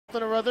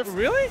or other.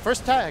 Really?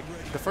 First tag.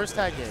 The first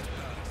tag game.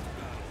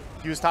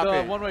 He was top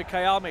 8. The one where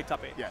Kyle made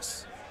top 8.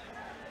 Yes.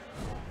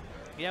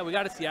 Yeah, we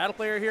got a Seattle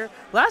player here.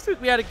 Last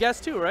week we had a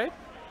guest too, right?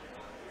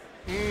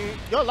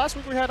 Yo, last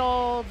week we had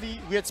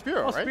we had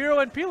Spiro, right? Spiro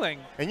and Peeling.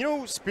 And you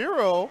know,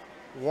 Spiro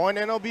won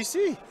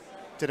NLBC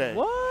today.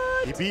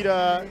 What? He beat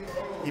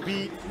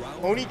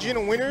Onijin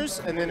in winners,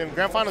 and then in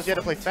grand finals he had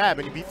to play Fab,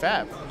 and he beat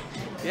Fab.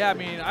 Yeah, I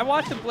mean, I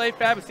watched him play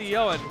Fab as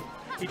CEO, and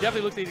he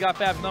definitely looks like he's got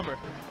Fab's number.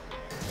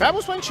 Fab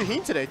was playing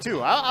Shaheen today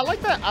too. I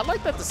like that. I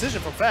like that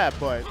decision from Fab,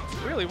 but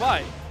really,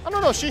 why? I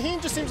don't know.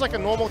 Shaheen just seems like a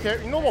normal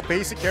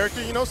basic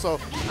character, you know. So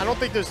I don't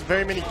think there's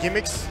very many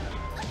gimmicks.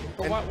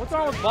 What's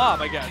wrong with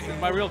Bob, I guess,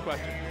 is my real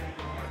question.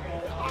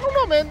 I don't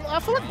know, man. I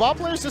feel like Bob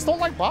players just don't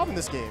like Bob in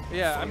this game.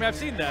 Yeah, I mean, I've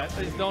seen that.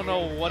 I just don't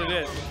know what it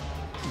is.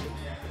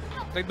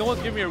 Like, no one's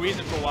giving me a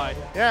reason for why.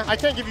 Yeah, I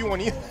can't give you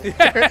one either.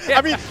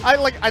 I mean,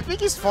 I think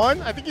he's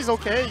fun. I think he's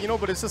okay, you know,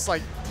 but it's just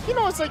like, you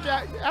know, it's like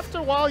after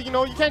a while, you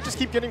know, you can't just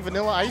keep getting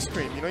vanilla ice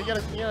cream. You know, you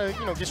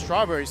gotta get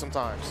strawberry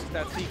sometimes.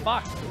 That's Steve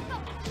Fox.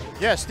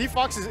 Yeah, Steve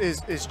Fox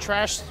is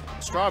trash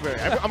strawberry.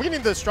 I'm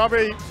getting the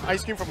strawberry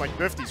ice cream from like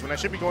Grifties when I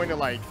should be going to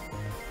like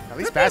at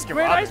least Baskin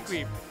Robbins. Ice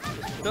cream,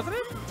 doesn't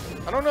it?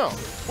 I don't know.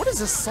 What is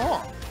this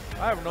song?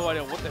 I have no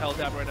idea what the hell's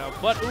happening right now.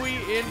 But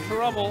Uy in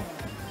trouble.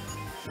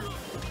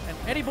 And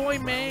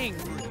eDDIEBOYMANG.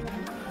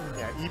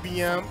 Yeah,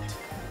 EBM.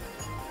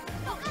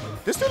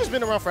 This dude has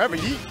been around forever.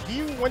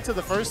 He went to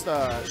the first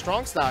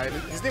Strong Style.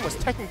 His name was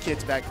Tekken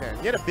Kids back then.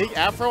 He had a big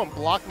afro and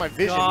blocked my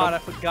vision. God, I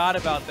forgot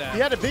about that.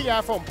 He had a big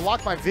afro and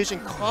blocked my vision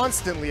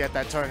constantly at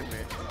that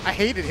tournament. I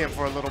hated him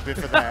for a little bit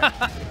for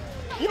that.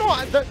 You know,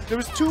 there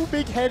was 2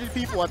 big-headed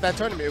people at that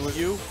tournament. It was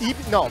you.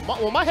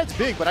 Well, my head's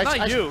big, but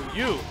you.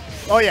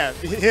 Oh yeah,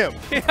 him.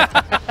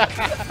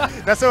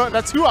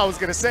 That's who I was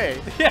gonna say.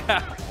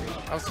 Yeah.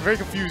 I was very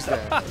confused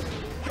there.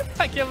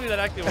 I can't believe that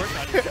actually worked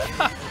on you.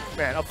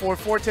 Man, a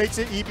 4-4 takes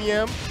it.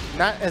 EBM,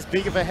 not as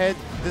big of a head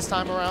this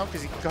time around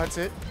because he cuts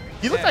it.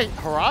 He looked like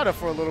Harada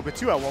for a little bit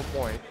too at one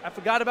point. I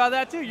forgot about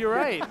that too. You're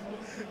right.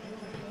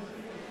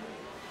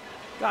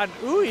 God,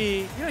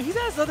 Uy, you know, he's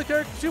has other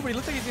characters too, but he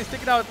looks like he's gonna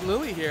stick it out with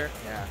Lily here.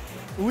 Yeah.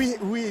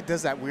 Uy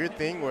does that weird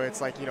thing where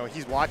it's like, you know,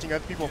 he's watching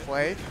other people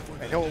play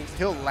and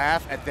he'll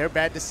laugh at their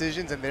bad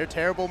decisions and their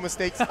terrible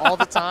mistakes all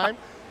the time.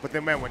 But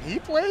then, man, when he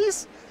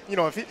plays, you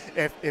know, if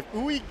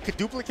Uy could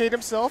duplicate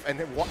himself and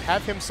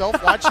have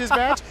himself watch his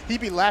match,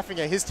 he'd be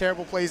laughing at his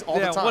terrible plays all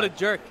the time. Yeah, what a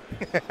jerk.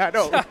 I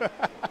know.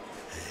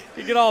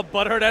 He get all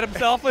butthurt at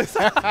himself.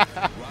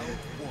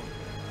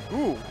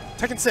 Ooh,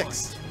 Tekken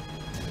 6.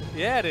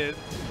 Yeah, it is.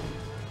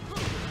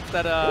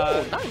 That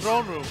nice.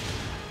 throne room.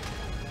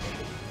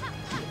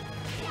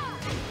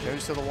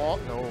 Carries to the wall?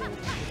 No.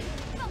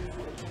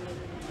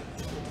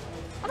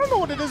 I don't know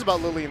what it is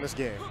about Lily in this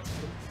game.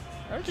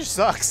 It just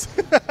sucks.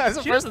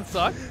 She doesn't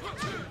suck.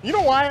 You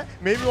know why?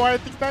 Maybe why I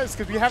think that is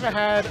because we haven't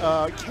had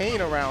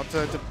Kane around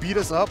to beat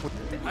us up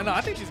with it. I know.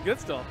 I think she's good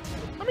still.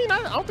 I mean,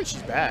 I don't think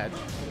she's bad,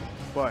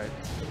 but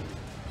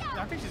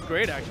I think she's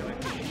great actually.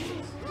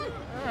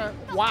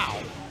 Wow.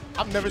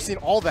 I've never seen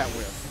all that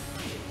whiff.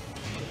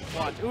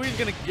 Watch. Uy's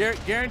gonna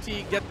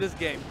guarantee get this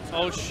game.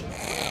 Oh sh.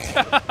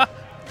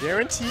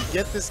 Guarantee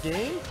get this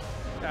game?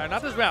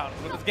 Not this round,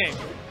 but this game.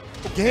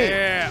 Game.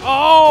 Yeah.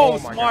 Oh,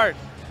 my smart.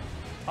 God.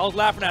 I was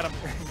laughing at him.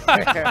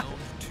 Alright,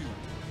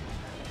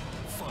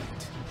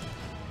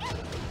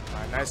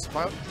 nice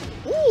spot.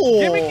 Ooh.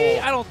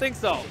 Gimmicky? I don't think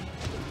so.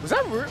 Was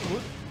that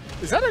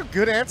is that a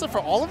good answer for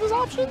all of his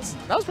options?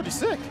 That was pretty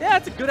sick. Yeah,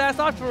 it's a good ass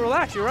option for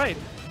relax. You're right.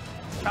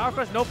 Power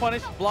crush, no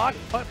punish. Block,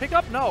 pick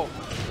up, no.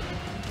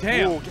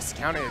 Damn. Ooh, gets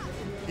counted.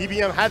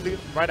 EBM had the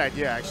right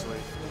idea, actually.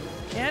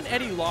 Can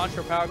Eddie launch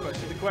her power crush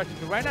is the question.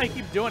 Because right now he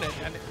keeps doing it,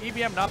 and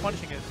EBM not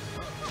punishing it.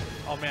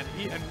 Oh man,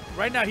 and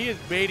right now he is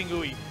baiting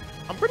Uy.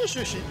 I'm pretty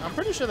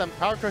sure that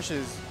power crush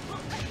is.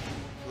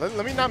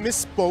 Let me not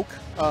misspoke.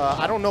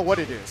 I don't know what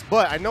it is,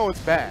 but I know it's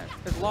bad.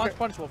 It's launch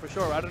punishable for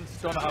sure. I don't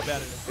know how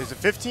bad it is. Is it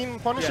 15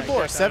 punishable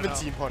or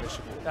 17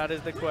 punishable? That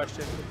is the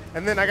question.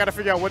 And then I got to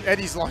figure out what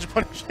Eddie's launch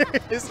punishment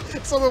is.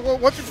 So that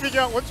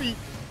once we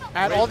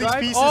add all these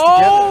pieces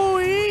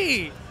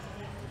together.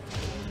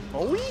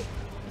 Oe?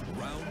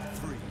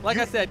 Like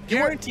I said,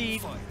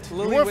 guaranteed.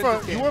 You went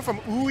from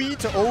Uy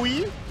to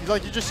Oe?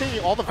 Like you're just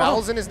changing all the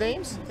vowels in his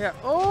names? Yeah.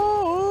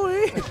 Oh,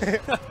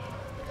 Uy.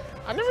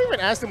 I never even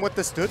asked him what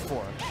this stood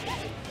for.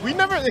 We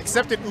never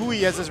accepted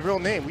Uy as his real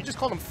name. We just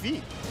called him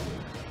Feet.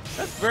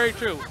 That's very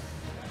true.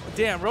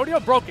 Damn, Rodeo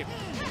broke it.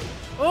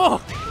 Oh.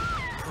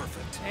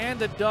 Perfect. And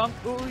the dunk,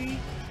 Uy.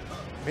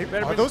 Maybe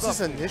are those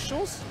his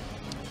initials?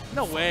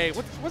 No way.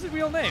 What's his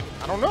real name?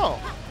 I don't know.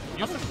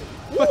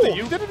 Ooh,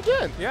 you did it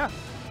again. Yeah.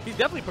 He's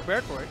definitely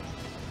prepared for it.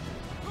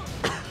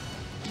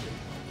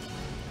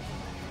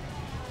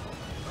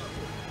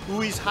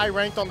 Uy's high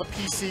ranked on the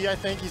PC, I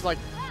think. He's like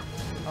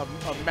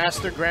a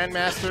Master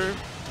Grandmaster,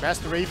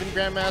 Master Raven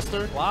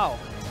Grandmaster. Wow.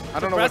 I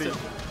don't know what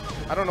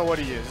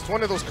he is. It's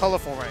one of those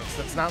colorful ranks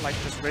that's not like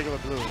just regular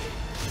blue.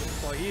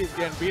 Well, he is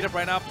getting beat up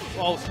right now.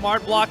 Oh,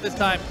 smart block this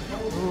time.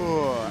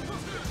 Ooh.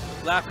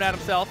 Laughing at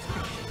himself.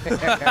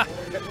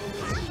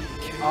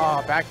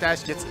 Oh,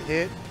 backdash gets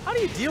hit. How do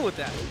you deal with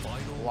that?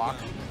 Block.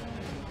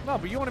 No,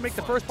 but you want to make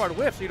the first part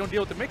whiff so you don't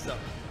deal with the mix-up.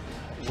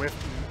 Whiff.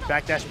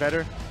 Backdash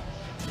better.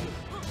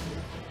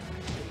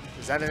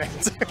 Is that an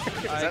answer?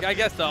 I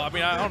guess so. I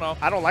mean, I don't know.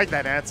 I don't like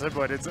that answer,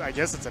 but I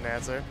guess it's an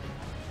answer.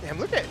 Damn,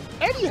 look at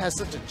Eddie has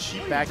such a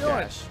cheap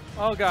backdash.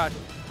 Oh, gosh.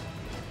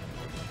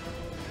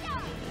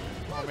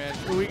 Oh, man.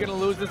 Are we going to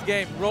lose this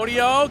game?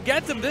 Rodeo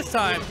gets him this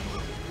time.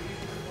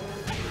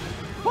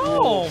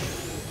 Boom.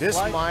 This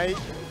might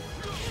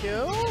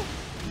kill?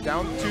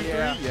 Down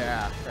 2-3?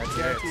 Yeah, that's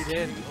Guaranteed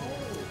hit.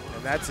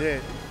 And that's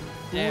it.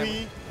 Damn.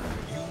 Hui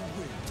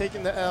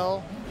taking the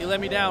L. He let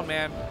me down,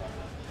 man.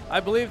 I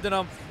believed in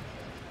him.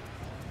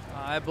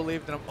 I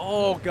believed in him.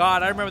 Oh,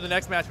 God. I remember the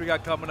next match we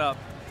got coming up.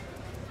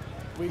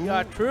 We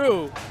got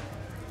True.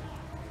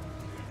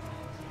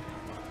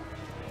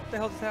 What the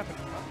hell just happened?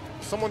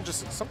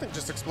 Something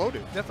just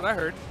exploded. That's what I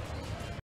heard.